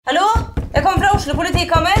Oslo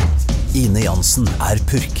politikammer. Ine Jansen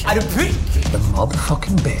purk. Du purk? The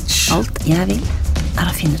motherfucking bitch. Alt jeg vil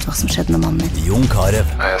å finne ut hva som skjedde med mannen min. Jon Carew.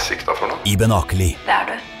 Jeg sikta for noe? Iben Akeli. Det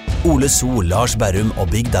du. Ole So, Lars Berrum og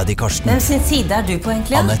Big Daddy Karsten. Hvem sin side du på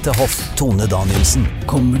egentlig? Annette Hoff, Tone Danielsen.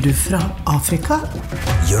 Kommer du fra Afrika?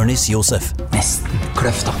 Jønnes Josef. Nesten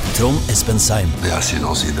kløfta. Trond Espen Seim. Det er synd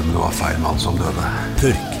å si det, men det var feil mann som døde.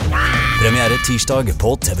 Purk. Premiere tirsdag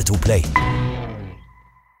på TV2 Play.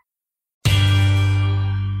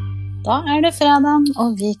 Da det fredag,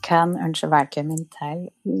 og vi kan ønske velkommen til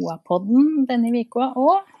OA-podden denne veka,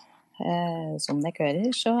 og som dere hører,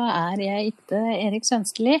 så jeg ikke Erik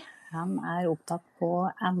Sønsteli. Han opptatt på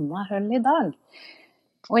Anna Høll i dag.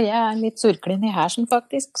 Og jeg litt surklinn i hersen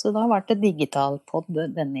faktisk, så da var det digital podd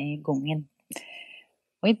denne gangen.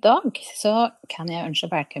 Og i dag så kan jeg ønske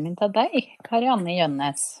velkommen til deg, Kari-Anne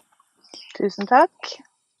Jønnes. Tusen takk.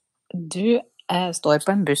 Du står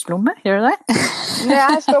på en busslomme, gjør du det?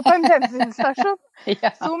 Jeg står på en bensinstasjon.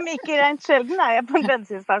 Ja. Som ikke rent sjelden jeg på en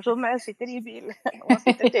bensinstasjon, men jeg sitter i bil og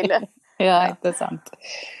sitter stille. Ja, ikke sant.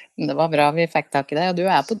 Det var bra vi fikk tak i deg, og du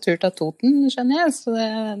på tur til Toten, skjønner jeg, så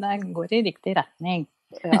det går i riktig retning.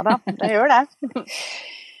 Ja da, det gjør det.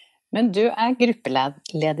 Men du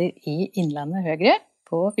gruppeleder i Innlandet Høyre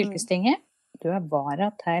på fylkestinget. Du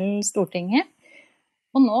vara til Stortinget,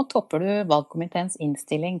 og nå topper du valgkomiteens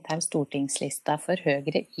innstilling til stortingslista for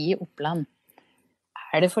Høyre i Oppland.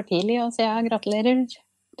 Det for tidlig å si gratulerer,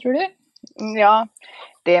 tror du? Ja,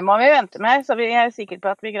 det må vi vente med, så vi sikre på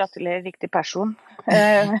at vi gratulerer riktig person.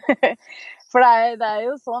 For det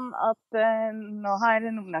jo sånn at nå har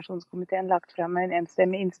nominasjonskomiteen lagt frem en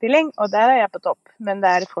enstemmig innstilling, og der jeg på topp. Men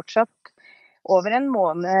det fortsatt over en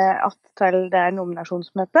måned at til det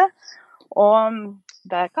nominasjonsmøte, og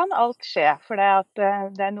der kan alt skje, for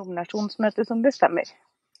det nominasjonsmøte som bestemmer.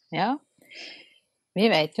 Ja, vi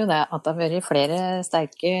vet jo det at det har vært flere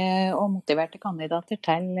sterke og motiverte kandidater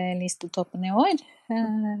til listetoppen i år.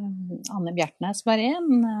 Anne Bjertnæs var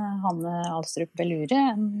en, Hanne Alstrup Velure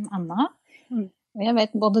en annen. Jeg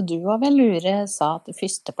vet både du og Velure sa at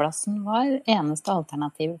førsteplassen var eneste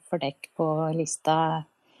alternativ for dekk på lista.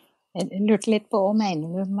 Jeg lurte litt på hva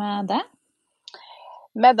mener du med det?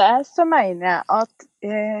 Med det så mener jeg at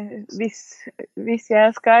hvis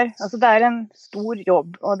jeg skal, altså det en stor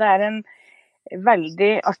jobb, og det en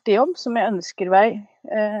veldig artig jobb som jeg ønsker meg,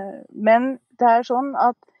 men det sånn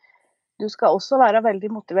at du skal også være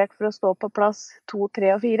veldig motivert for å stå på plass 2,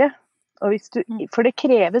 3 og 4. Og for det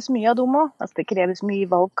kreves mye av dem også, altså det kreves mye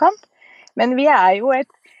valgkamp, men vi jo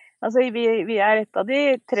vi et av de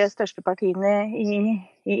 3 største partiene i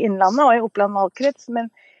Innlandet og i Oppland valgkrets,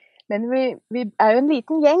 men vi jo en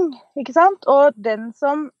liten gjeng, ikke sant? Og den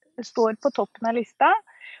som står på toppen av lista,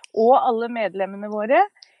 og alle medlemmene våre,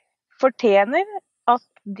 fortjener at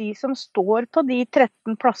de som står på de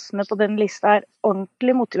 13 plassene på den lista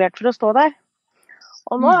ordentlig motivert for å stå der.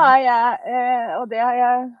 Og nå og det har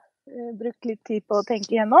jeg brukt litt tid på å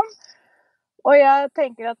tenke igjennom, og jeg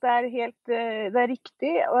tenker at det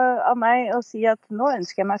riktig av meg å si at nå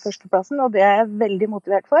ønsker jeg meg førsteplassen, og det jeg veldig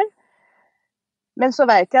motivert for. Men så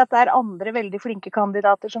vet jeg at det andre veldig flinke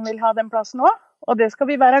kandidater som vil ha den plassen også, og det skal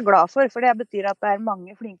vi være glad for det betyr at det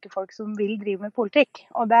mange flinke folk som vil drive med politikk,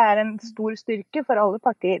 og det en stor styrke for alle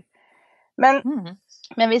partier. Men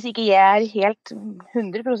hvis ikke jeg helt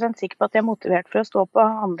 100% sikker på at jeg motivert for å stå på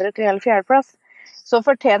 2., 3. eller 4. plass, så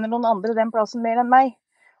fortjener noen andre den plassen mer enn meg.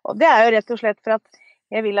 Og det jo rett og slett for at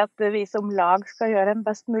jeg vil at vi som lag skal gjøre en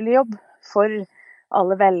best mulig jobb for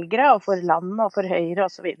alle velgere, og for landet, og for Høyre, og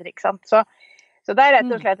så videre, ikke sant? Så det rett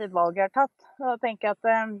og slett et valg jeg har tatt. Og jeg tenker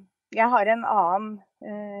at jeg har en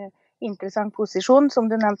annen interessant posisjon, som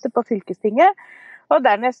du nevnte, på fylkestinget. Og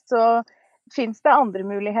dernest så finnes det andre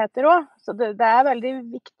muligheter også. Så det veldig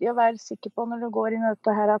viktig å være sikker på når du går inn i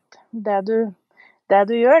dette her, at det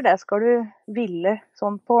du gjør, det skal du ville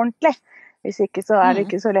sånn på ordentlig. Hvis ikke så det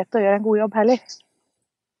ikke så lett å gjøre en god jobb heller.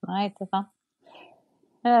 Nei, ikke sant.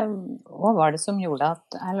 Hva var det som gjorde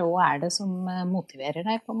eller hva det som motiverer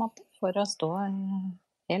deg på en måte for å stå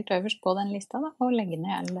helt øverst på den lista da, og legge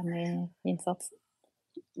ned all denne innsatsen?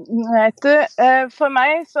 Vet du, for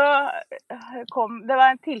meg så det var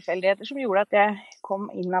en tilfeldigheter som gjorde at jeg kom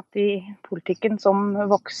inn i politikken som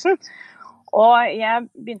voksen. Og jeg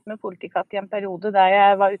begynte med politikk i en periode der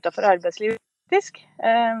jeg var utenfor arbeidslivet faktisk.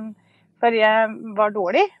 For jeg var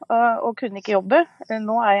dårlig og kunne ikke jobbe.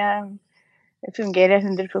 Nå fungerer jeg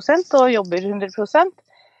 100% og jobber 100%.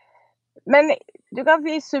 Men du kan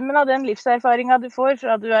si summen av den livserfaringen du får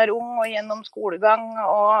fra du ung og gjennom skolegang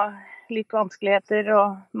og litt vanskeligheter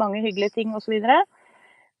og mange hyggelige ting og så videre.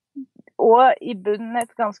 og i bunnen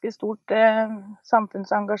et ganske stort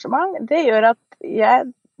samfunnsengasjement. Det gjør at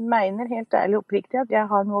jeg mener helt ærlig og oppriktig at jeg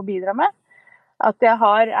har noe å bidra med. At jeg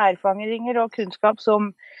har erfaringer og kunnskap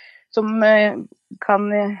som kan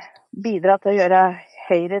bidra til å gjøre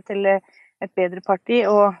Høyre til et bedre parti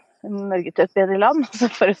og Norge til et bedre land,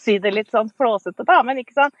 for å si det litt sånn flåsete da, men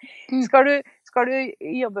ikke sant? Skal du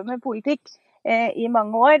jobbe med politikk i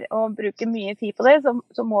mange år og bruke mye tid på det,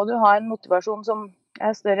 så må du ha en motivasjon som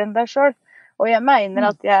større enn deg selv. Og jeg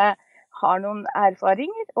mener at jeg har noen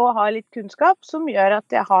erfaringer og har litt kunnskap som gjør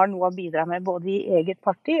at jeg har noe å bidra med både i eget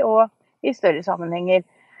parti og i større sammenhenger.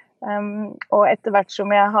 Og etter hvert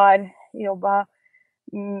som jeg har jobbet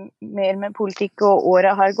mer med politikk og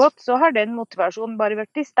året har gått, så har den motivasjonen bare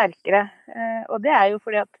vært sterkere. Og det jo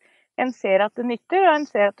fordi at en ser at det nytter, og en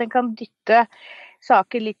ser at en kan dytte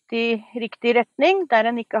saker litt i riktig retning, der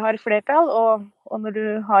en ikke har flertall. Og når du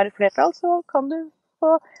har flertall, så kan du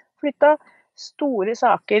få flytta store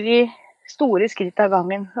saker i store skritt av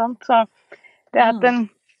gangen. Sant? Så det at en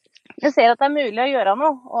ser at det mulig å gjøre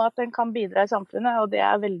noe, og at en kan bidra i samfunnet, og det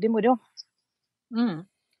veldig moro.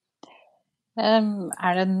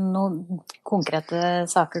 Det noen konkrete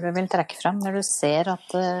saker du vil trekke frem når du ser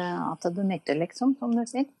at det nytter, liksom, som du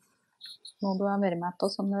sier? Noe du har vært med på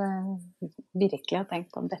som du virkelig har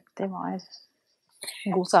tenkt at dette var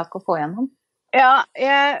en god sak å få gjennom? Ja,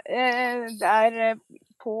 det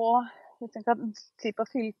på, hvis jeg kan si på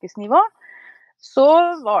fylkesnivå, så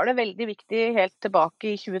var det veldig viktig helt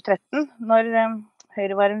tilbake i 2013, når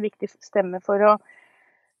Høyre var en viktig stemme for å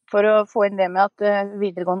få inn det med at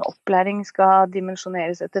videregående opplæring skal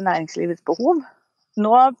dimensjoneres etter næringslivets behov.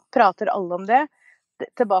 Nå prater alle om det.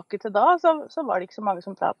 Tilbake til da, så var det ikke så mange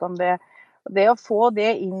som pratet om det. Det å få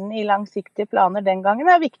det inn i langsiktige planer den gangen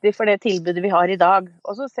viktig for det tilbudet vi har i dag.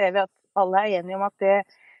 Og så ser vi at alle enige om at det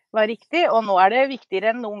var riktig, og nå det viktigere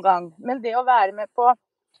enn noen gang. Men det å være med på,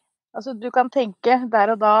 altså du kan tenke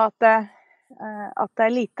der og da at det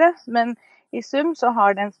lite, men i sum så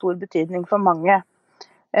har det en stor betydning for mange.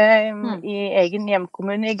 I egen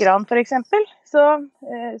hjemkommune i Gran for eksempel,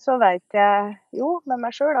 så vet jeg jo med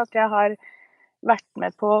meg selv at jeg har vært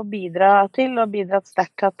med på å bidra til og bidratt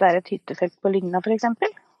sterkt til at det et hyttefelt på Lygna for eksempel.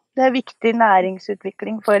 Det viktig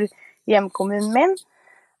næringsutvikling for hjemkommunen min,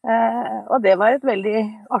 og det var et veldig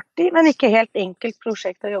artig, men ikke helt enkelt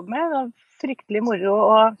prosjekt å jobbe med. Det var fryktelig moro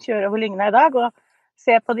å kjøre over Lygna i dag og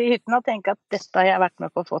se på de hyttene og tenke at dette har jeg vært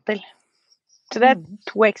med på å få til. Så det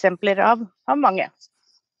 2 eksempler av mange.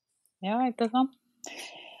 Ja, ikke sant?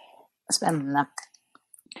 Spennende.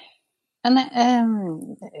 Men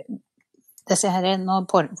nå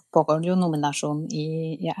pågår jo nominasjon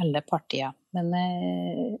i alle partier, men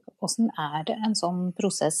hvordan det en sånn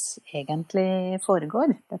prosess egentlig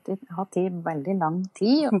foregår? Dette har tatt veldig lang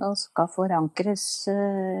tid, og skal forankres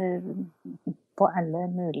på alle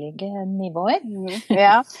mulige nivåer.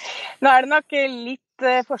 Ja, nå det nok litt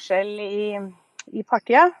forskjell i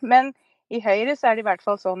partiet, men i Høyre så det i hvert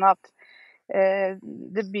fall sånn at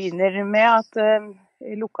det begynner med at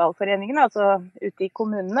lokalforeningene, altså ute i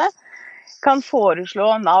kommunene, kan foreslå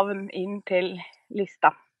navn inn til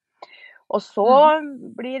lista. Og så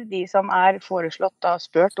blir de som foreslått da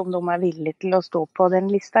spurt om de villige til å stå på den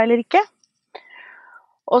lista eller ikke.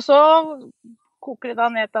 Og så koker det da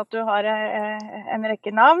ned til at du har en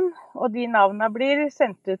rekke navn, og de navnene blir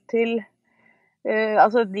sendt ut til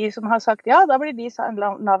altså de som har sagt ja, da blir de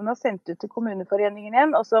navnene sendt ut til kommuneforeningen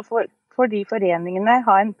igjen, og så får de foreningene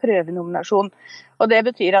ha en prøvenominasjon. Og det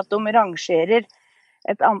betyr at de rangerer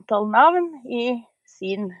et antall navn i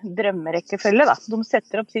sin drømmerekkefølge. Da. De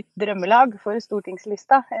setter opp sitt drømmelag for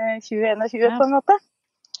stortingslista 2021 på en måte.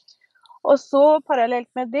 Og så parallelt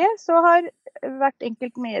med det så har hvert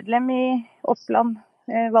enkelt medlem i Oppland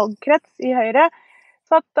valgkrets i Høyre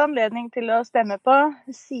fått anledning til å stemme på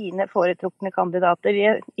sine foretrukne kandidater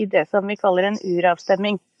i det som vi kaller en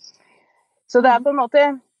uravstemming. Så det på en måte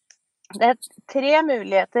det 3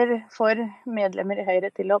 muligheter for medlemmer i Høyre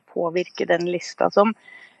til å påvirke den lista som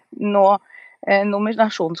nå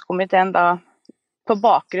nominasjonskomiteen da på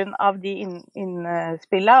bakgrunn av de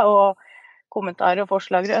innspillene og kommentarer og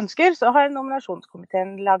forslag de ønsker, så har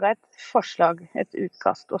nominasjonskomiteen laget et forslag, et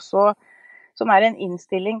utkast, og så som en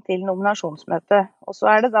innstilling til nominasjonsmøtet. Og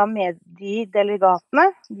så det da med de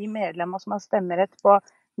delegatene, de medlemmer som har stemmerett på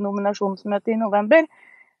nominasjonsmøtet i november,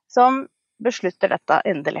 som beslutter dette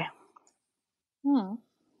endelig.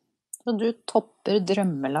 Så du topper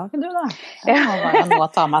drømmelaget du da? Det må være noe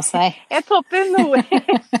å ta med seg. Jeg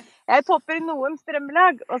topper noens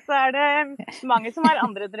drømmelag, og så det mange som har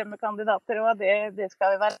andre drømmekandidater, og det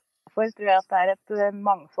skal vi være for. Tror jeg at det et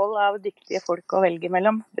mangfold av dyktige folk å velge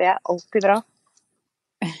mellom. Det alltid bra.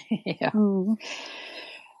 Ja.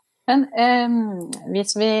 Men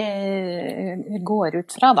hvis vi går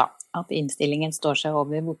ut fra da, at innstillingen står seg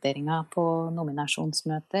over voteringen på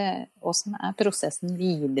nominasjonsmøtet, hvordan prosessen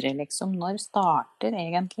videre liksom? Når starter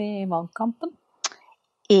egentlig valgkampen?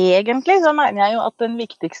 Egentlig så mener jeg jo at den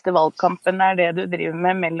viktigste valgkampen det du driver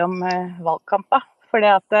med mellom valgkamper. Fordi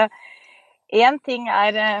at en ting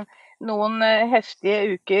noen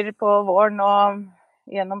heftige uker på våren og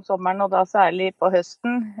gjennom sommeren, og da særlig på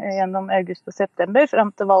høsten, gjennom august og september, frem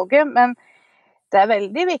til valget. Men det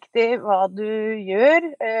veldig viktig hva du gjør,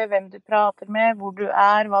 hvem du prater med, hvor du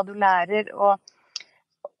hva du lærer, og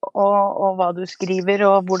hva du skriver,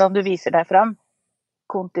 og hvordan du viser deg frem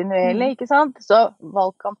kontinuerlig, ikke sant? Så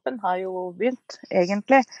valgkampen har jo begynt,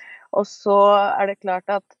 egentlig. Og så det klart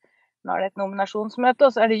at nå det et nominasjonsmøte,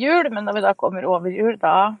 og så det jul, men når vi da kommer over jul,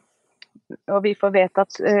 og vi får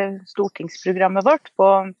vedtatt stortingsprogrammet vårt på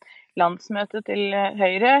landsmøtet til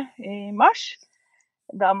Høyre i mars,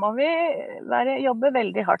 da må vi jobbe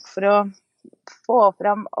veldig hardt for å få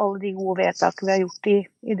fram alle de gode vedtak vi har gjort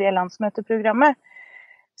i det landsmøteprogrammet.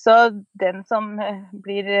 Så den som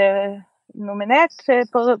blir nominert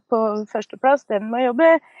på førsteplass, den må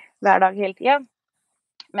jobbe hver dag hele tiden.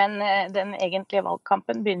 Men den egentlige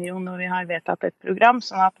valgkampen begynner jo når vi har vedtatt et program,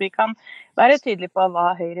 sånn at vi kan være tydelige på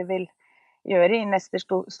hva Høyre vil gjøre i neste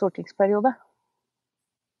stortingsperiode.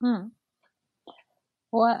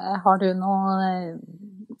 Og har du noen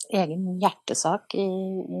egen hjertesak i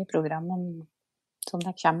programmet som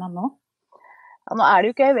det kommer nå? Ja, nå det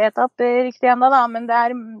jo ikke vedtatt riktig enda da, men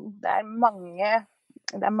det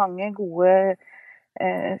mange gode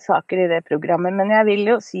saker i det programmet. Men jeg vil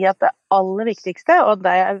jo si at det aller viktigste, og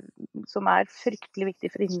det som fryktelig viktig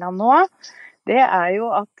for Innland nå, det jo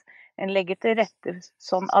at en legger til rette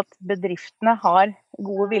sånn at bedriftene har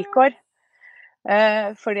gode vilkår.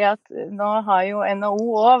 Fordi at nå har jo NHO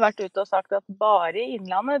også vært ute og sagt at bare i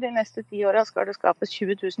Innlandet de neste 10 årene skal det skapes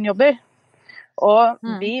 20 000 jobber. Og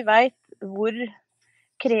vi vet hvor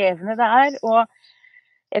krevende det å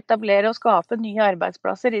etablere og skape nye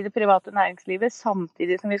arbeidsplasser i det private næringslivet,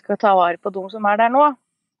 samtidig som vi skal ta vare på de som der nå.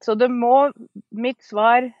 Så mitt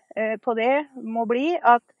svar på det må bli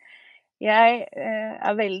at jeg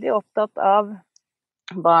veldig opptatt av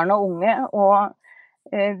barn og unge og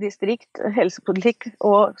distrikt, helsepolitikk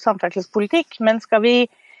og samferdselspolitikk, men skal vi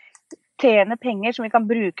tjene penger som vi kan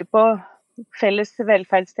bruke på felles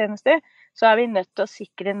velferdstjenester, så vi nødt til å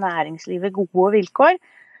sikre næringslivet gode vilkår.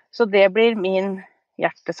 Så det blir min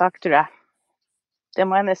hjertesak, tror jeg. Det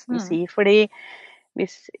må jeg nesten si, fordi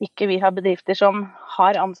hvis ikke vi har bedrifter som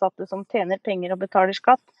har ansatte som tjener penger og betaler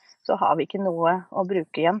skatt, så har vi ikke noe å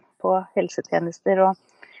bruke igjen på helsetjenester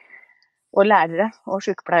og lærere og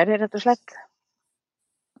sykepleiere, rett og slett.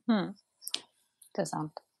 Det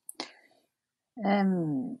sant. Jeg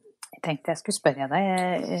tenkte jeg skulle spørre deg,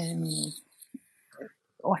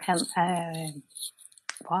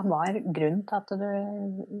 hva var grunnen til at du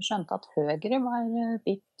skjønte at Høyre var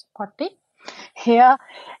ditt parti? Ja,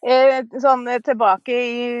 sånn tilbake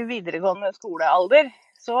i videregående skolealder,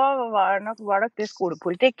 så var nok det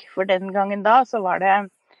skolepolitikk. For den gangen da, så var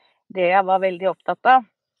det jeg var veldig opptatt av.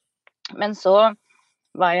 Men så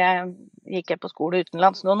gikk jeg på skole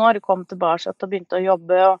utenlands noen år, kom tilbake og begynte å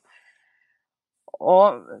jobbe, og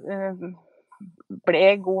ble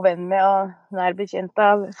god venn med og nær bekjent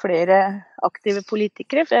av flere aktive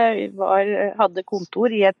politikere. For jeg hadde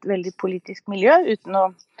kontor i et veldig politisk miljø, uten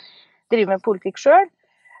å drive med politikk selv.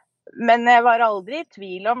 Men jeg var aldri i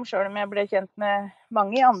tvil om, selv om jeg ble kjent med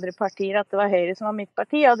mange i andre partier, at det var Høyre som var mitt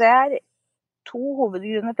parti. Og det 2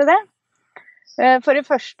 hovedgrunner til det. For det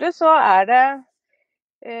første så det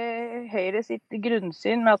Høyre sitt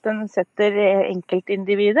grunnsyn med at den setter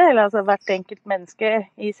enkeltindividet, eller altså hvert enkelt menneske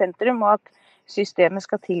i sentrum, og at systemet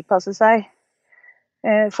skal tilpasse seg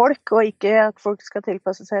folk, og ikke at folk skal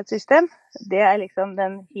tilpasse seg et system. Det liksom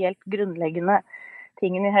den helt grunnleggende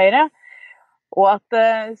tingen i Høyre. Og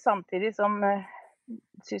at samtidig som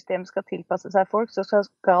systemet skal tilpasse seg folk, så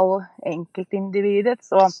skal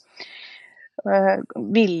enkeltindividets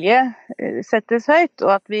vilje settes høyt,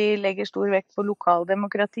 og at vi legger stor vekt på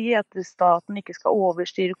lokaldemokrati, at staten ikke skal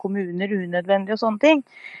overstyre kommuner unødvendig og sånne ting.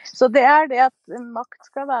 Så det det at makt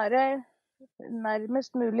skal være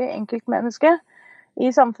nærmest mulig enkeltmenneske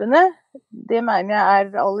i samfunnet. Det mener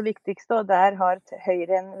jeg det aller viktigste, og der har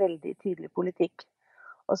Høyre en veldig tydelig politikk.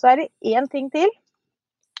 Og så det en ting til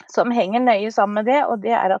som henger nøye sammen med det, og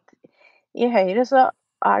det at i Høyre så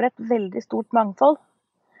det et veldig stort mangfold.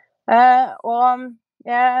 Og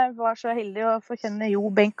jeg var så heldig å få kjenne Jo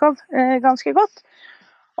Benkow ganske godt.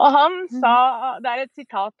 Og han sa, det et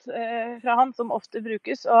sitat fra han som ofte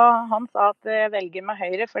brukes, og han sa at jeg velger meg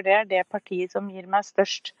Høyre, for det det partiet som gir meg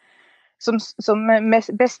størst, som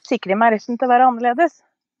best sikrer meg retten til å være annerledes.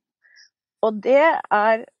 Og det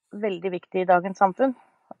veldig viktig i dagens samfunn,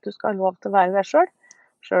 at du skal ha lov til å være deg selv,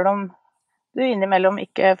 selv om du innimellom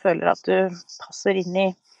ikke føler at du passer inn i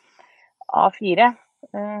A4.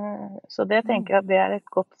 Så det tenker jeg at det et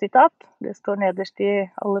godt sitat. Det står nederst i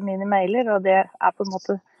alle mine mailer, og det på en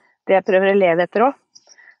måte det jeg prøver å leve etter også.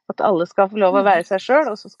 At alle skal få lov å være seg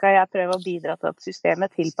selv, og så skal jeg prøve å bidra til at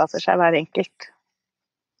systemet tilpasser seg hver enkelt.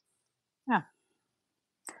 Ja.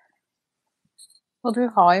 Og du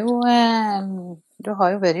har jo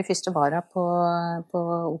vært i første vara på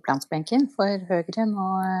Opplandsbenken for Høyre nå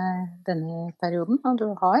denne perioden, og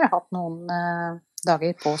du har hatt noen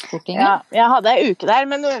dager på Stortinget. Ja, jeg hadde en uke der,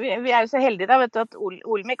 men vi jo så heldige da, vet du, at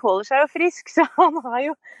Olmik holder seg jo frisk, så han har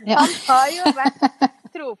jo vært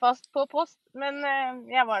trofast på post, men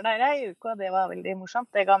jeg var der en uke, og det var veldig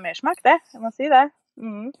morsomt. Det ga mer smak, det. Jeg må si det.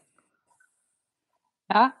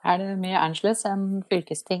 Ja, det mye annerledes enn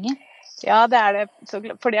fylkestinget? Ja, det det.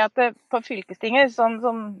 Fordi at på fylkestinget,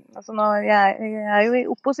 altså nå, jeg jo i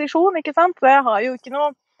opposisjon, ikke sant? Så jeg har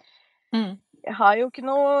jo ikke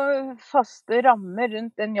noe faste rammer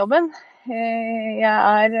rundt den jobben.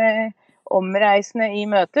 Jeg omreisende i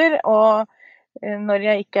møter, og når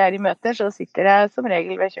jeg ikke i møter, så sitter jeg som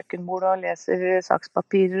regel ved kjøkkenbord og leser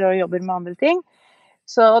sakspapirer og jobber med andre ting.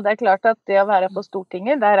 Så det klart at det å være på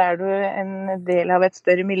Stortinget, der du en del av et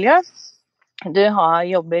større miljø. Du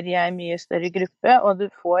jobber i en mye større gruppe, og du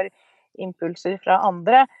får impulser fra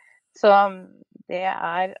andre. Så det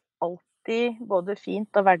alltid både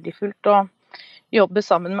fint og verdifullt å jobbe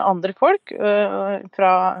sammen med andre folk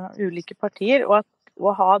fra ulike partier, og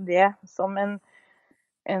å ha det som en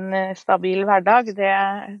stabil hverdag, det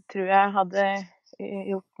tror jeg hadde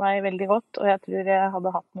gjort meg veldig godt, og jeg tror jeg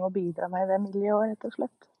hadde hatt noe å bidra med i det miljøet, rett og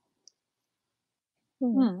slett.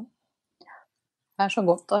 Det så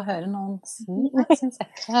godt å høre noen si det, synes jeg.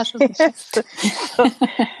 Det så godt.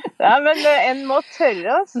 Ja, men en må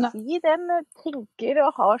tørre å si det en tenker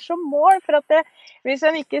og har som mål, for at hvis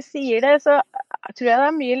en ikke sier det, så tror jeg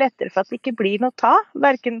det mye lettere for at det ikke blir noe ta,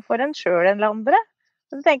 hverken for en selv eller andre.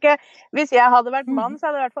 Så tenker jeg, hvis jeg hadde vært mann, så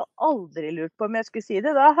hadde jeg i hvert fall aldri lurt på om jeg skulle si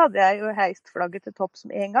det. Da hadde jeg jo heist flagget til topps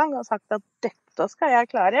med en gang og sagt at dette skal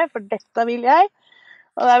jeg klare, for dette vil jeg.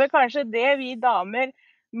 Og det vel kanskje det vi damer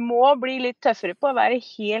må bli litt tøffere på, å være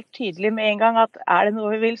helt tydelig med en gang at det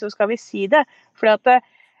noe vi vil, så skal vi si det. For at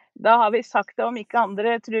da har vi sagt det om ikke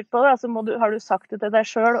andre tror på det, så har du sagt det til deg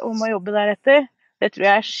selv om å jobbe deretter. Det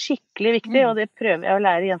tror jeg skikkelig viktig, og det prøver jeg å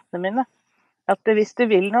lære jentene mine. At hvis du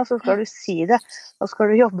vil noe, så skal du si det, og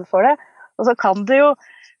skal du jobbe for det. Og så kan det jo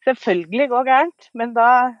selvfølgelig gå gærent, men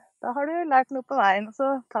da har du lært noe på veien, og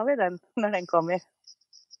så tar vi den når den kommer.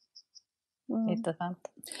 Ikke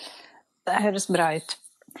sant. Det høres bra ut.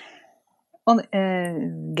 Og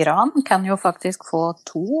Gran kan jo faktisk få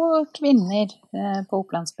 2 kvinner på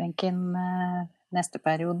Opplandsbenken neste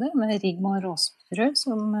periode, med Rigmor Råsbrød,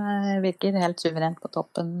 som virker helt suverent på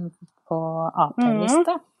toppen på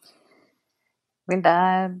AP-lista. Vil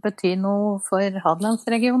det bety noe for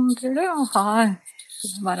Hadelandsregionen, tror du, å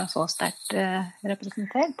være så sterkt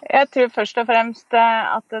representert? Jeg tror først og fremst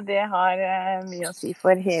at det har mye å si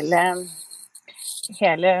for hele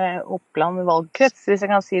Oppland valgkrets, hvis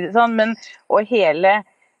jeg kan si det sånn, og hele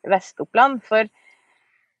Vest-Oppland,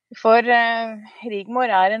 for Rigmor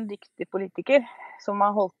en dyktig politiker som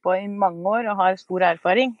har holdt på i mange år og har stor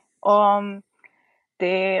erfaring, og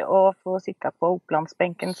det å få sitte på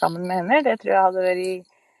Opplandsbenken sammen med henne, det tror jeg hadde vært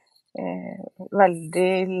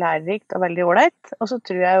veldig lærerikt og veldig ålreit. Og så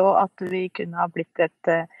tror jeg jo at vi kunne ha blitt et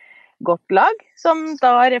godt lag, som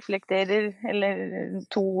da reflekterer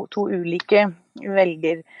to ulike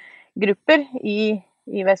velgergrupper i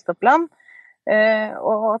Vest-Oppland,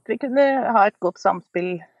 og at vi kunne ha et godt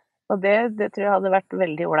samspill. Og det tror jeg hadde vært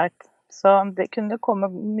veldig ålreit. Så det kunne komme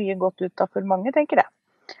mye godt ut av for mange, tenker jeg.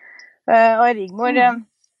 Og Rigmor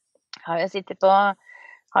har jeg sittet på,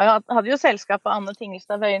 hadde jo selskap av Anne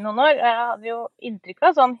Tingelstad Wøie noen år. Jeg hadde jo inntrykk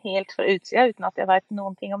av sånn helt fra utsida, uten at jeg vet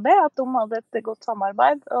noen ting om det, at de hadde et godt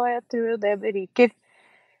samarbeid, og jeg tror jo det beriker.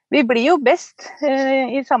 Vi blir jo best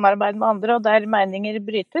i samarbeid med andre, og der meninger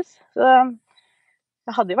brytes. Så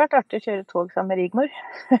det hadde jo vært artig å kjøre tog sammen med Rigmor.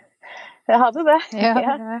 Jeg hadde det.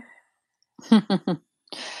 Ja.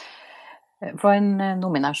 For en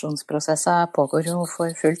nominasjonsprosess pågår jo for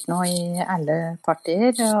fullt nå i alle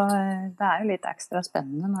partier, og det jo litt ekstra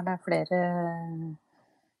spennende når det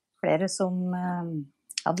flere som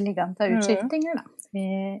hadde liggende til utskiftinger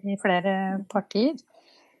i flere partier.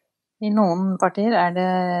 I noen partier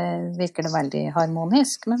virker det veldig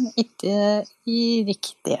harmonisk, men ikke i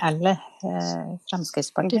riktig alle.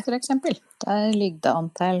 Fremskrittspartiet for eksempel. Der ligger det an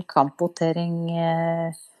til kampvotering.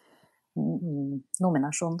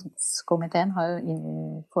 Nominasjonskomiteen har jo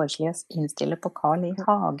foreslått å innstille på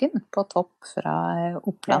Kari-Hagen på topp fra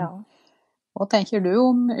Oppland. Ja. Hva tenker du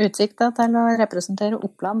om utsikten til å representere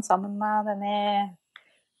Oppland sammen med denne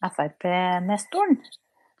FrP-nestoren?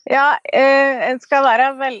 Ja, en skal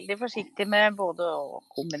være veldig forsiktig med både å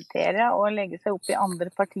kommentere og legge seg opp i andre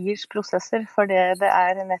partiers prosesser, for det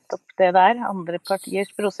er nettopp det der, andre partiers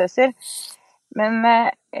prosesser. Men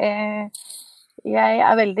jeg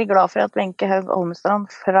er veldig glad for at Wenche Haug Olmestrand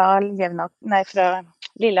fra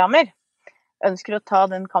Lillehammer ønsker å ta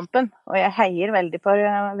den kampen, og jeg heier veldig på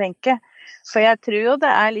Wenche. For jeg tror jo det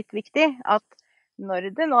er litt viktig at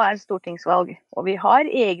når det nå er stortingsvalg, og vi har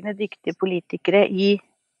egne dyktige politikere i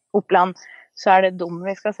Oppland, så er det dem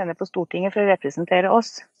vi skal sende på Stortinget for å representere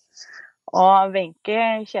oss. Og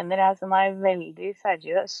Wenche kjenner jeg som en veldig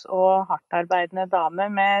seriøs og hardtarbeidende dame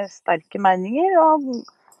med sterke meninger og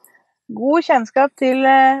god kjennskap til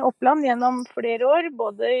Oppland gjennom flere år,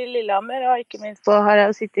 både i Lillehammer og ikke minst har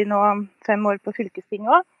jeg sittet nå 5 år på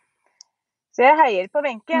fylkestinget også. Så jeg heier på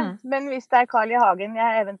Wenche, men hvis det er Kari-Hagen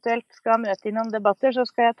jeg eventuelt skal møte i noen debatter, så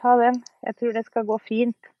skal jeg ta den. Jeg tror det skal gå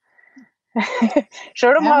fint.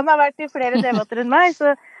 Selv om han har vært i flere debatter enn meg,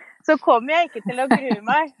 så kommer jeg ikke til å grue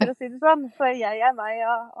meg, for å si det sånn. For jeg er meg,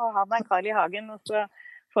 og han er Kari-Hagen, og så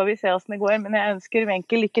får vi se hvordan det går. Men jeg ønsker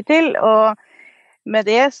Wenche lykke til, og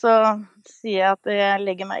med det så sier jeg at jeg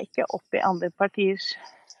legger meg ikke opp i andre partiers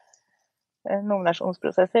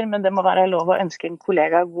nominasjonsprosesser, men det må være lov å ønske en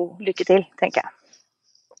kollega god lykke til, tenker jeg.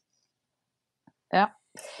 Ja,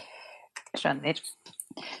 skjønner.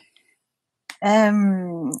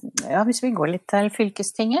 Ja, hvis vi går litt til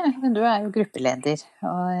fylkestinget, men du er jo gruppeleder,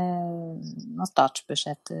 og når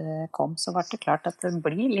statsbudsjettet kom, så var det klart at det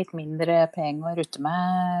blir litt mindre penger å rutte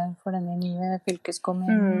med for denne nye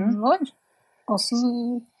fylkeskommunen vår.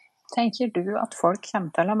 Hvordan tenker du at folk kommer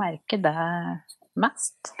til å merke det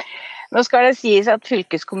mest? Nå skal det sies at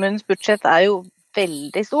fylkeskommunens budsjett er jo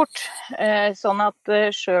veldig stort, sånn at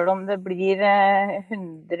selv om det blir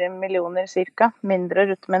 100 millioner cirka mindre å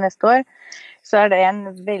rutte med neste år, så er det en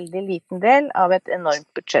veldig liten del av et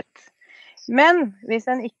enormt budsjett. Men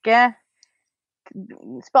hvis en ikke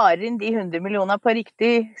sparer inn de 100 millioner på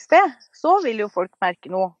riktig sted, så vil jo folk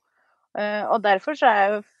merke noe. Og derfor så er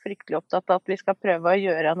jeg jo fryktelig opptatt av at vi skal prøve å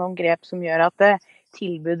gjøre noen grep som gjør at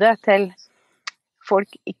tilbudet til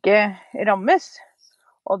folk ikke rammes.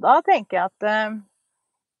 Og da tenker jeg at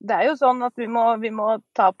det er jo sånn at vi må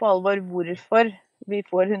ta på alvor hvorfor vi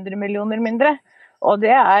får 100 millioner mindre. Og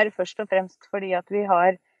det er først og fremst fordi at vi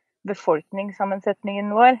har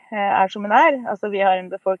befolkningssammensetningen vår er som den er. Altså vi har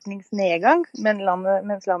en befolkningsnedgang,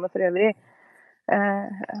 mens landet for øvrig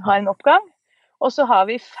har en oppgang. Og så har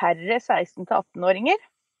vi færre 16-18-åringer.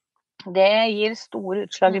 Det gir store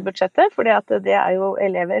utslag i budsjettet, fordi at det er jo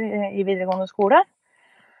elever i videregående skole.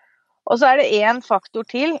 Og så er det en faktor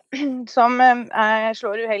til som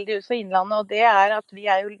slår uheldig ut for Innlandet, og det er at vi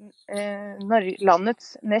er jo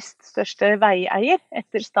landets nest største veieier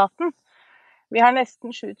etter staten. Vi har nesten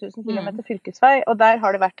 7000 kilometer fylkesvei, og der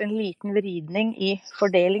har det vært en liten vridning i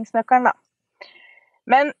fordelingsnøkkelen da.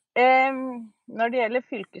 Men når det gjelder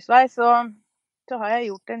fylkesvei, så har jeg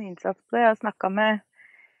gjort en innsats på det. Jeg har snakket med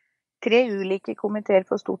 3 ulike komiteer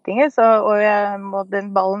på Stortinget, og den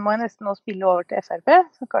ballen må jeg nesten nå spille over til FrP,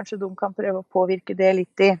 så kanskje de kan prøve å påvirke det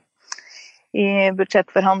litt i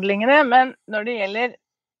budsjettforhandlingene. Men når det gjelder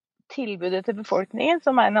tilbudet til befolkningen, så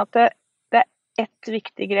mener jeg at det er et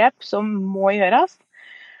viktig grep som må gjøres,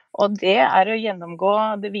 og det er å gjennomgå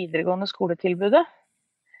det videregående skoletilbudet.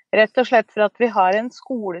 Rett og slett for at vi har en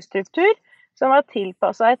skolestruktur som har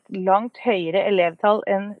tilpasset et langt høyere elevtall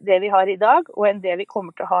enn det vi har i dag, og enn det vi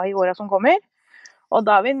kommer til å ha i årene som kommer. Og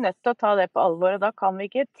da er vi nødt til å ta det på alvor, og da kan vi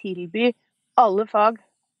ikke tilby alle fag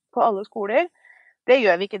på alle skoler. Det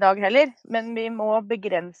gjør vi ikke i dag heller, men vi må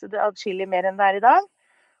begrense det atskillig mer enn det er i dag.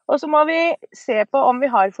 Og så må vi se på om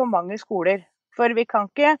vi har for mange skoler. For vi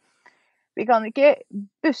kan ikke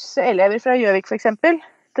busse elever fra Gjøvik for eksempel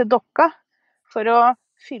til Dokka for å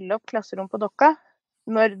fylle opp klasserom på Dokka,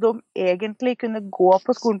 når de egentlig kunne gå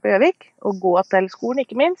på skolen på Gjøvik, og gå til skolen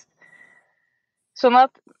ikke minst. Sånn at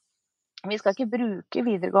vi skal ikke bruke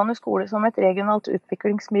videregående skole som et regionalt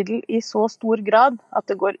utviklingsmiddel i så stor grad at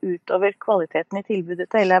det går utover kvaliteten i tilbudet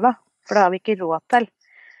til elever, for det har vi ikke råd til.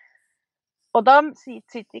 Og da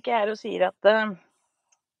sitter ikke jeg her og sier at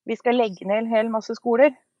vi skal legge ned en hel masse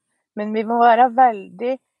skoler, men vi må være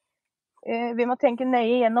vi må tenke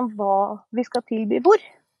nøye gjennom hva vi skal tilby hvor.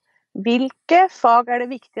 hvilke fag det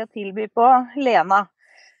viktig å tilby på Lena,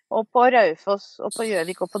 og på Raufoss, og på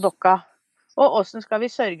Gjøvik, og på Dokka? Og hvordan skal vi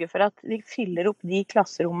sørge for at vi fyller opp de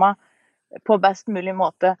klasserommene på best mulig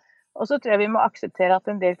måte? Og så tror jeg vi må akseptere at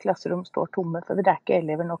en del klasserom står tomme, for det ikke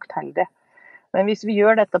elever nok til det. Men hvis vi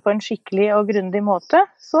gjør dette på en skikkelig og grundig måte,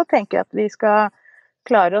 så tenker jeg at vi skal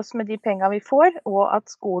klare oss med de pengene vi får, og at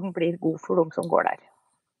skolen blir god for dem som går der.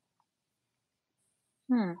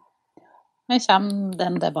 Men kommer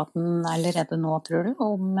den debatten allerede nå, tror du,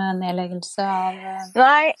 om nedleggelse av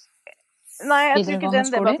Nei, jeg tror ikke den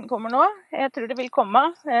debatten kommer nå. Jeg tror det vil komme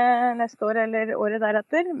neste år eller året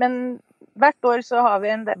deretter. Men hvert år så har vi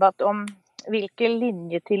en debatt om hvilke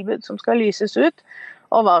linjetilbud som skal lyses ut,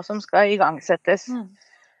 og hva som skal igangsettes.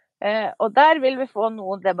 Og der vil vi få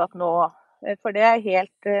noe debatt nå, for det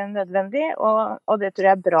helt nødvendig, og det tror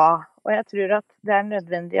jeg bra. Og jeg tror at det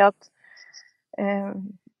nødvendig at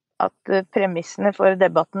premissene for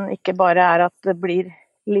debatten ikke bare at det blir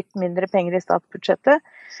litt mindre penger i statsbudsjettet.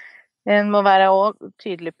 En må være også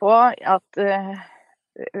tydelig på at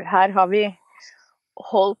her har vi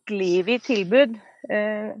holdt liv i tilbud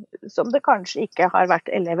som det kanskje ikke har vært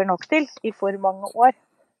elever nok til i for mange år.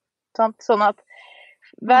 Sånn at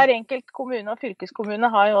hver enkelt kommune og fylkeskommune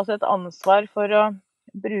har jo også et ansvar for å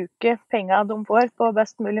bruke pengene de får på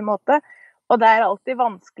best mulig måte. Og det alltid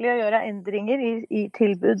vanskelig å gjøre endringer i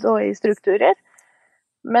tilbud og i strukturer.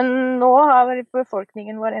 Men nå har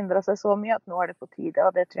befolkningen vår endret seg så mye at nå det på tide,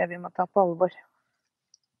 og det tror jeg vi må ta på alvor.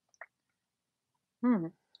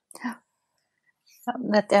 Ja,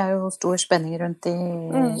 dette jo stor spenning rundt i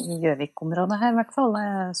Gjøvik-området her, i hvert fall,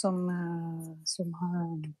 som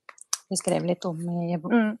vi skrev litt om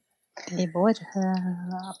i vår,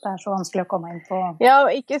 at det så vanskelig å komme inn på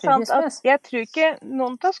ikke sant, jeg tror ikke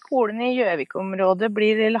noen av skolene i Gjøvik-området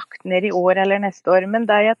blir lagt ned i år eller neste år, men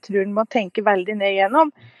det jeg tror man må tenke veldig ned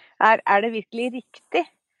igjennom, det virkelig riktig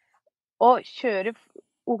å kjøre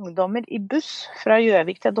ungdommer i buss fra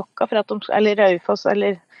Gjøvik til Dokka, eller Raufoss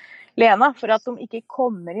eller Lena, for at de ikke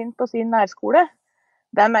kommer inn på sin nærskole?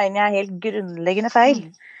 Det mener jeg helt grunnleggende feil.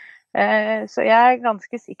 Så jeg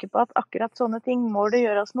ganske sikker på at akkurat sånne ting må det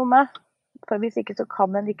gjøres noe med. For hvis ikke så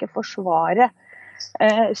kan en ikke forsvare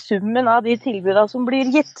summen av de tilbudene som blir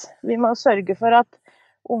gitt. Vi må sørge for at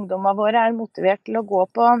ungdommene våre motivert til å gå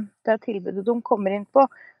på det tilbudet de kommer inn på.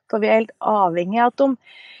 For vi helt avhengig av at de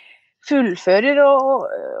fullfører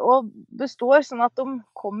og består, sånn at de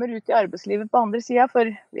kommer ut i arbeidslivet på andre siden. For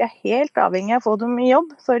vi helt avhengig av å få dem i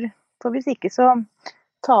jobb. For hvis ikke så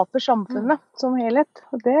taper samfunnet som helhet,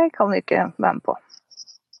 og det kan vi ikke være med på.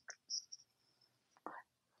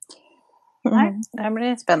 Nei, det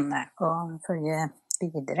blir spennende å følge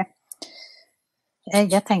videre.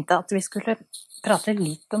 Jeg tenkte at vi skulle prate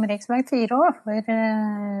litt om riksvei 4 år, for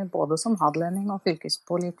både som hadlending og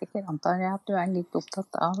fylkespolitiker antar jeg at du litt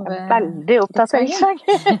opptatt av veldig opptatt av riksvei.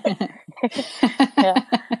 Ja.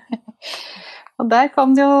 Og der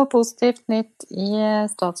kom det jo positivt nytt i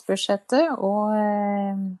statsbudsjettet, og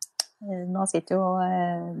nå sitter jo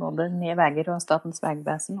både Nye Veier og Statens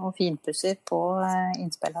vegvesen og finpusser på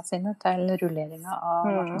innspillene sine til rulleringen av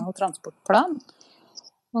Nasjonal transportplan.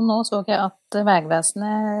 Og nå så jeg at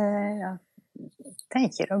vegvesenet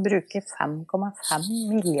tenker å bruke 5,5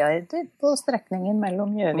 milliarder på strekningen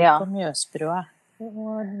mellom Gjøvik og Mjøsbrua.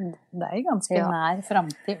 Og det ganske nær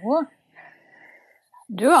fremtid også.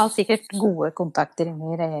 Du har sikkert gode kontakter inne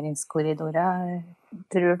i regjeringskorridorer.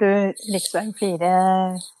 Tror du riksvei 4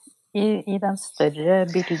 i den større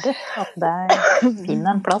bildet, at det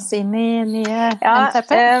finner en plass inn i nye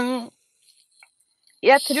NTP?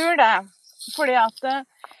 Jeg tror det, fordi at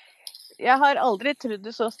jeg har aldri trodd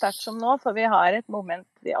det så sterkt som nå, for vi har et moment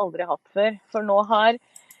vi aldri har hatt før. For nå har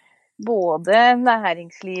både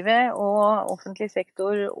næringslivet og offentlig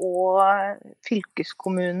sektor og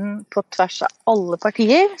fylkeskommunen på tvers av alle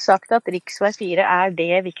partier sagt at riksvei 4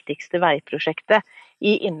 det viktigste veiprosjektet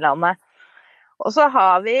i Innlandet. Og så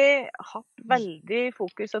har vi hatt veldig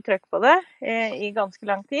fokus og trøkk på det i ganske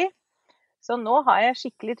lang tid. Så nå har jeg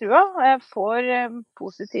skikkelig trua, og jeg får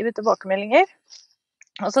positive tilbakemeldinger.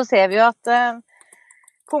 Og så ser vi jo at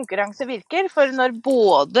konkurranse virker, for når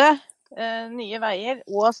både Nye Veier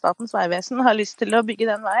og Statens vegvesen har lyst til å bygge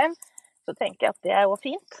den veien, så tenker jeg at det jo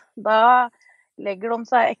fint. Da legger de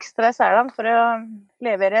seg ekstra i selen for å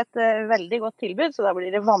levere et veldig godt tilbud, så da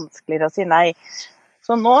blir det vanskeligere å si nei.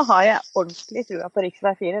 Så nå har jeg ordentlig trua på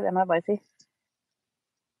riksvei 4, det må jeg bare si.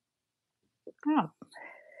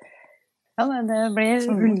 Ja, det blir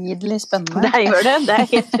ulidelig spennende. Det gjør det, det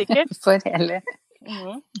helt sikkert. For hele.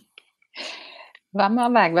 Hvem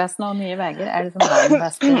av vegvesenet og Nye Veier det som har den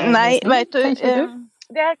beste? Nei, vet du,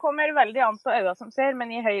 det kommer veldig an på øya som ser,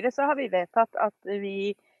 men i Høyre så har vi vedtatt at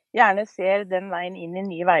vi gjerne ser den veien inn i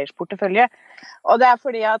Nye Veiers portefølje. Og det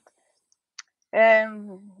fordi at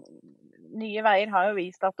Nye Veier har jo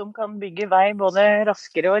vist at de kan bygge vei både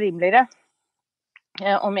raskere og rimeligere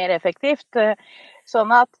og mer effektivt.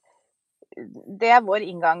 Sånn at det vår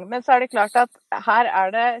inngang. Men så det klart at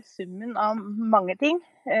her det summen av mange ting,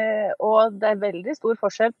 og det veldig stor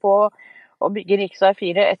forskjell på å bygge riksvei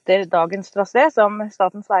 4 etter dagens trasé, som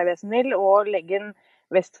Statens Vegvesen vil, og legge den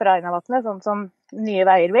vest for Einavatnet, sånn som Nye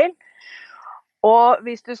Veier vil. Og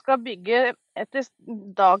hvis du skal bygge etter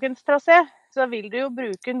dagens trasé, så vil du jo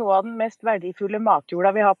bruke noe av den mest verdifulle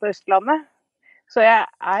matjorda vi har på Østlandet. Så jeg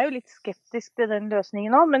jo litt skeptisk til den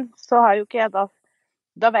løsningen nå, men så har jo ikke jeg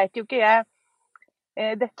da vet jo ikke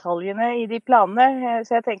jeg detaljene i de planene.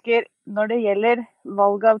 Så jeg tenker, når det gjelder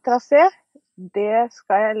valg av trasé, det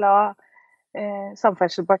skal jeg la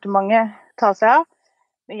Samferdselsdepartementet ta seg av.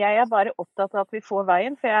 Jeg bare opptatt av at vi får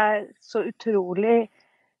veien, for jeg så utrolig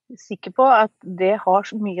sikker på at det har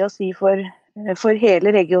så mye å si for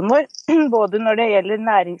hele regionen vår, både når det gjelder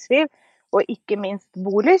næringsliv og ikke minst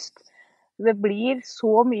bolyst. Det blir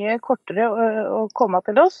så mye kortere å komme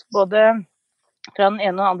til oss, både fra den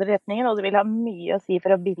ene og den andre retningen, og det vil ha mye å si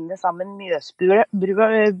for å binde sammen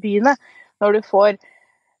Mjøsbyene når du får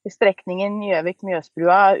strekningen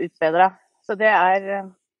Gjøvik-Mjøsbrua utbedret. Så det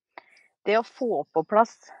det å få på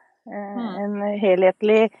plass en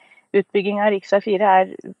helhetlig utbygging av riksvei 4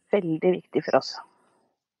 veldig viktig for oss.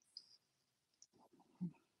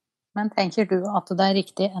 Men tenker du at det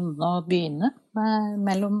riktig enda å begynne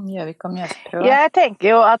mellom Gjøvik og Mjøsbrua? Jeg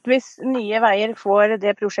tenker jo at hvis Nye Veier får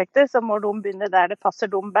det prosjektet, så må de begynne der det passer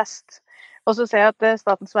dem best. Og så ser jeg at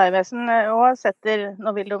Statens Vegvesen også setter,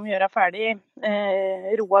 nå vil de gjøre ferdig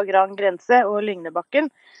Roa Gran grense og Lygnebakken.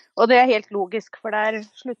 Og det helt logisk, for der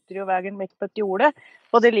slutter jo veien midt på et jorde,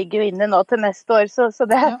 og det ligger jo inne nå til neste år, så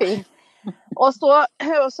det fint. Og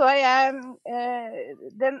så jeg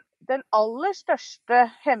den aller største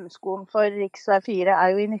hemskoen for riksvei 4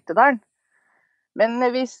 jo i Nittedalen. Men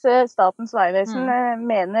hvis Statens Vegvesen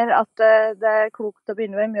mener at det klokt å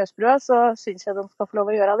begynne ved Mjøsbrua, så synes jeg de skal få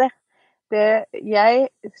lov å gjøre det. Jeg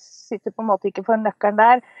sitter på en måte ikke for nøkkelen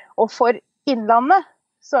der. Og for Innlandet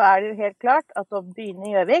så det jo helt klart at å begynne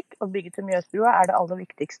i Gjøvik og bygge til Mjøsbrua det aller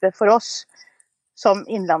viktigste for oss som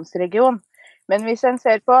innlandsregion. Men hvis en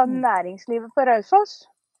ser på næringslivet på Raufoss,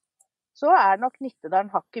 så nok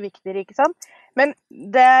Nittedalen hakket viktigere, ikke sant? Men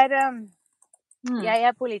det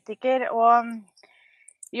jeg politiker og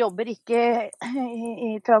jobber ikke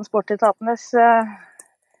i transportetatenes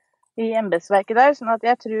i embetsverket der, sånn at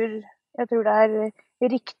jeg tror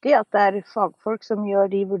det riktig at det fagfolk som gjør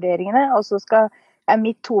de vurderingene, og så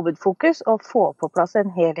mitt hovedfokus å få på plass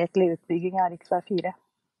en helhetlig utbygging av riksvei 4.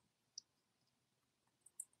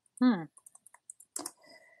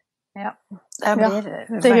 Ja, det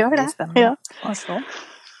blir veldig spennende å se.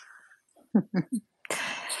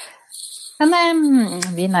 Men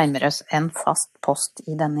vi nærmer oss en fast post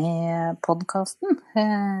i denne podcasten,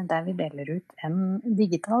 der vi deler ut en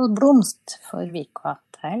digital blomst for vika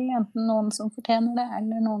til enten noen som fortjener det,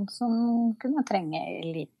 eller noen som kunne trenge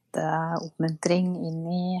litt oppmuntring inn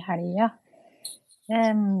i helga.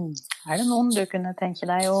 Det noen du kunne tenke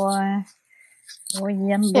deg å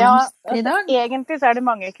gi en blomst i dag? Ja, egentlig så det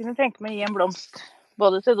mange jeg kunne tenke meg å gi en blomst.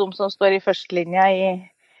 Både til de som står i førstelinja i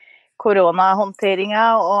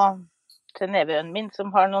koronahåndteringen, og til nevøen min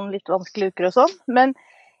som har noen litt vanskelige uker og sånn. Men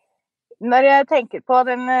når jeg tenker på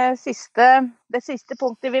det siste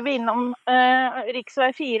punktet vi var innom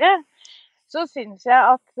riksvei 4, så synes jeg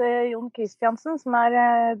at Jon Kristiansen, som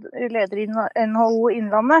leder i NHO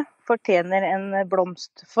Innlandet, fortjener en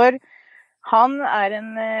blomst. For han en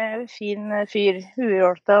fin fyr,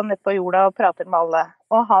 urålta nede på jorda og prater med alle.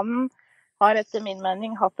 Og han har etter min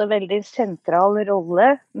mening hatt en veldig sentral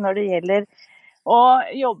rolle når det gjelder å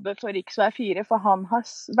jobbe for riksvei 4, for han har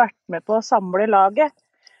vært med på å samle laget.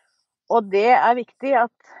 Og det viktig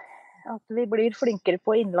at vi blir flinkere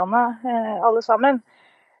på Innlandet alle sammen.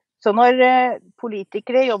 Så når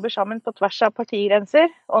politikere jobber sammen på tvers av partigrenser,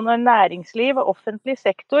 og når næringsliv og offentlig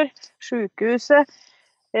sektor, sykehuset,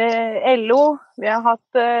 LO, vi har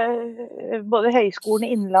hatt både Høgskolen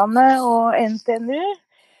i Innlandet og NTNU,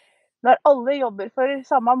 når alle jobber for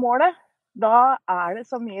samme målet, da det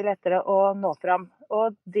så mye lettere å nå fram.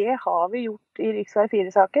 Og det har vi gjort i riksvei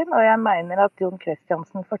 4-saken, og jeg mener at Jon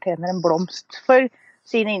Kristiansen fortjener en blomst for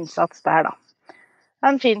sin innsats der da.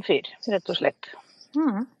 En fin fyr, rett og slett.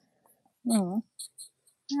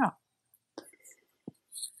 Ja.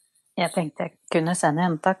 Jeg tenkte jeg kunne sende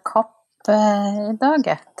en kapp i dag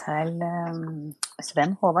til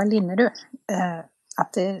Sven Håvard Linnerud.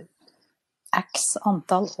 etter x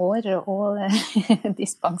antall år og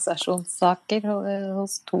dispensasjonssaker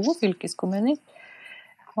hos 2 fylkeskommuner,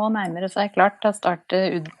 og nærmere seg klart til å starte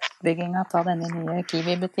utbyggingen av denne nye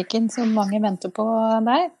Kiwi-butikken som mange venter på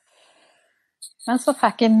der. Men så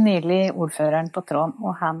fikk jeg nylig ordføreren på tråden,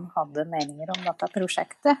 og han hadde meninger om dette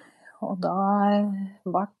prosjektet. Og da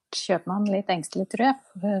ble kjøpmannen litt engstelig, tror jeg,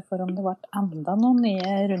 for om det ble enda noen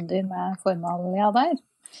nye runder med formalia der.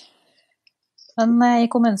 Men i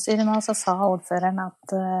kommunestyret nå så sa ordføreren at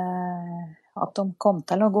de kom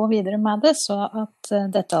til å gå videre med det, så at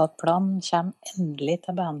detaljplanen kommer endelig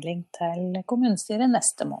til behandling til kommunestyret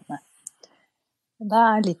neste måned. Det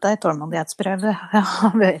er litt av et tålmodighetsprøve å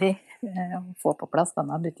være å få på plass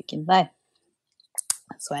denne butikken der.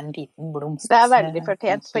 Så en liten blomst. Det er veldig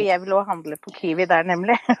fortjent, for jeg vil også handle på Kiwi der,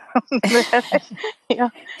 nemlig. ja,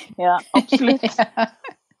 absolutt.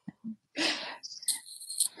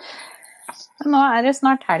 Nå er det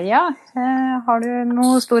snart helga. Har du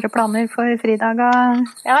noen store planer for fridager?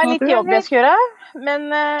 Jeg har litt jobb jeg skal gjøre, men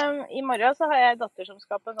i morgen så har jeg en datter som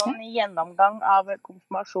skal på en sånn gjennomgang av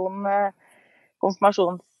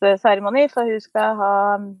konfirmasjonsseremoni, for hun skal ha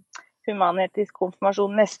humanetisk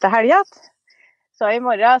konfirmasjon neste helg. Så i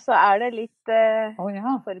morgen så er det litt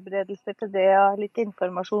forberedelser til det, og litt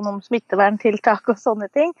informasjon om smitteverntiltak og sånne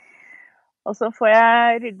ting. Og så får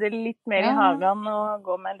jeg rydde litt mer i hagen og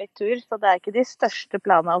gå med en litt tur, så det er ikke de største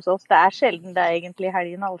planene hos oss. Det er sjelden det er egentlig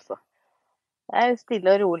helgen, altså. Det er stille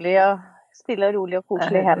og rolig og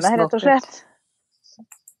koselig hjemme, rett og slett.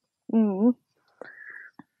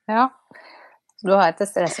 Ja. Du har ikke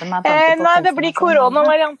stresset med tanke på Nei, det blir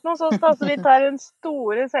koronavarianten hos oss, da, så vi tar en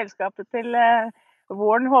store selskapet til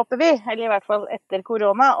våren, håper vi. Eller i hvert fall etter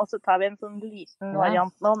korona, og så tar vi en sånn liten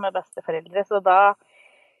variant nå med besteforeldre, så da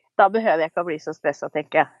behøver jeg ikke å bli så stresset,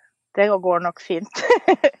 tenker jeg. Det går nok fint.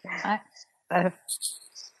 Nei, det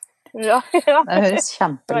Ja. Det høres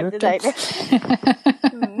kjempelurt ut. Veldig deilig.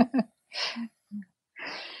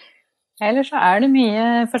 Ellers så er det mye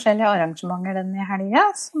forskjellige arrangementer denne helga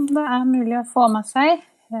som det er mulig å få med seg.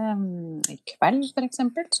 I kveld for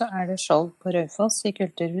eksempel så er det show på Raufoss i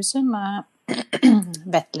Kulturhuset med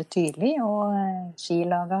Vetle Tyrli og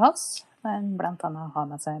skilaget hans. Blant annet har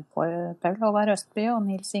med seg Paul Håvard Østby og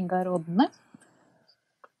Nils Ingar Odne.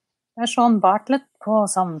 Det er Sean Bartlett på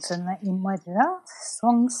Samfunnet i morgen.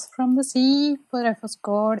 Songs from the Sea på Raufoss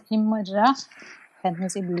gård i morgen.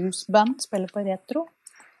 Hennessy Blues Band spiller på Retro.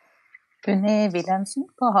 Unni Wilhelmsen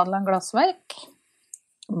på Hadeland Glassverk.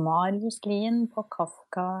 Marius Lien på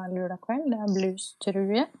Kafka lørdag kveld. Det er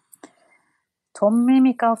blues-true. Tommy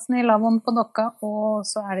Mikkelsen i Lavon på Dokka. Og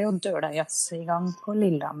så er det jo Dølajazz i gang på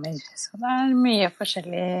Lillehammer. Så det er mye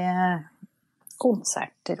forskjellige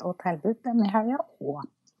konserter og tilbud denne helga også.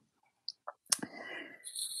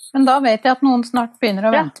 Men da vet jeg at noen snart begynner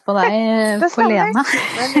å vente på deg på Lena.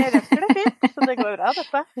 Men jeg rekker det fint, så det går bra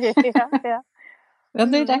dette. Ja,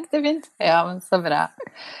 det rekker det fint. Ja, men så bra.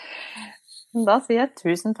 Da sier jeg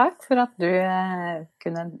tusen takk for at du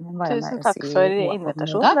kunne være med og si Tusen takk for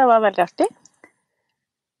invitasjonen, det var veldig artig.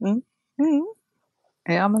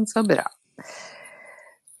 Ja, men så bra.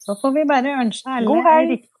 Så får vi bare ønske alle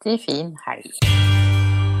en riktig fin helg.